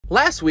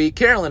Last week,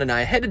 Carolyn and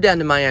I headed down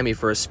to Miami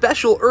for a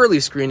special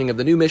early screening of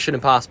the new Mission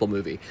Impossible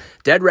movie,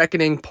 Dead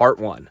Reckoning Part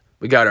 1.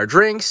 We got our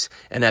drinks,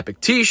 an epic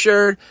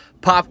t-shirt,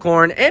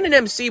 popcorn, and an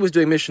MC was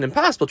doing Mission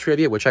Impossible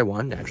trivia, which I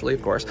won, naturally,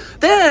 of course.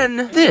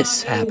 Then,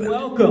 this happened.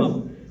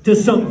 Welcome to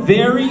some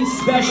very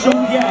special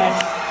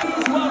guests.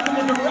 Please welcome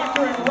the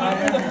director and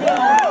writer of the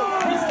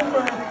film,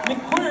 Christopher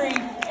McQuarrie,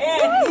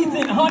 and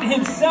Ethan Hunt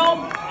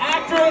himself,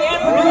 actor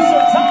and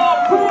producer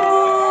Tom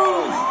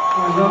Cruise!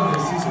 I love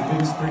this. These are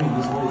big screen.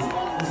 This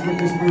is what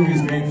this movie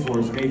is made for.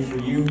 It's made for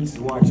you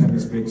to watch on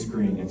this big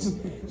screen. It's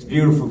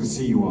beautiful to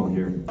see you all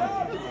here.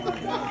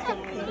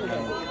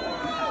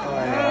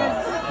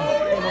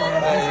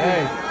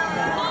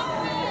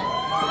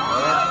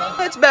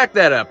 Let's back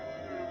that up.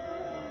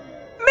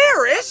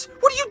 Maris,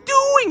 what are you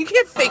doing? You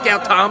can't fake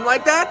out Tom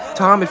like that.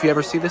 Tom, if you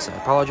ever see this, I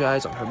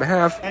apologize on her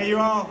behalf. Hey, you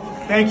all.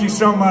 Thank you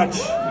so much.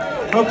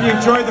 Hope you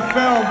enjoyed the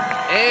film.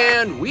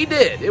 And we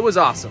did. It was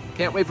awesome.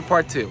 Can't wait for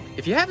part 2.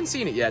 If you haven't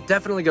seen it yet,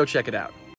 definitely go check it out.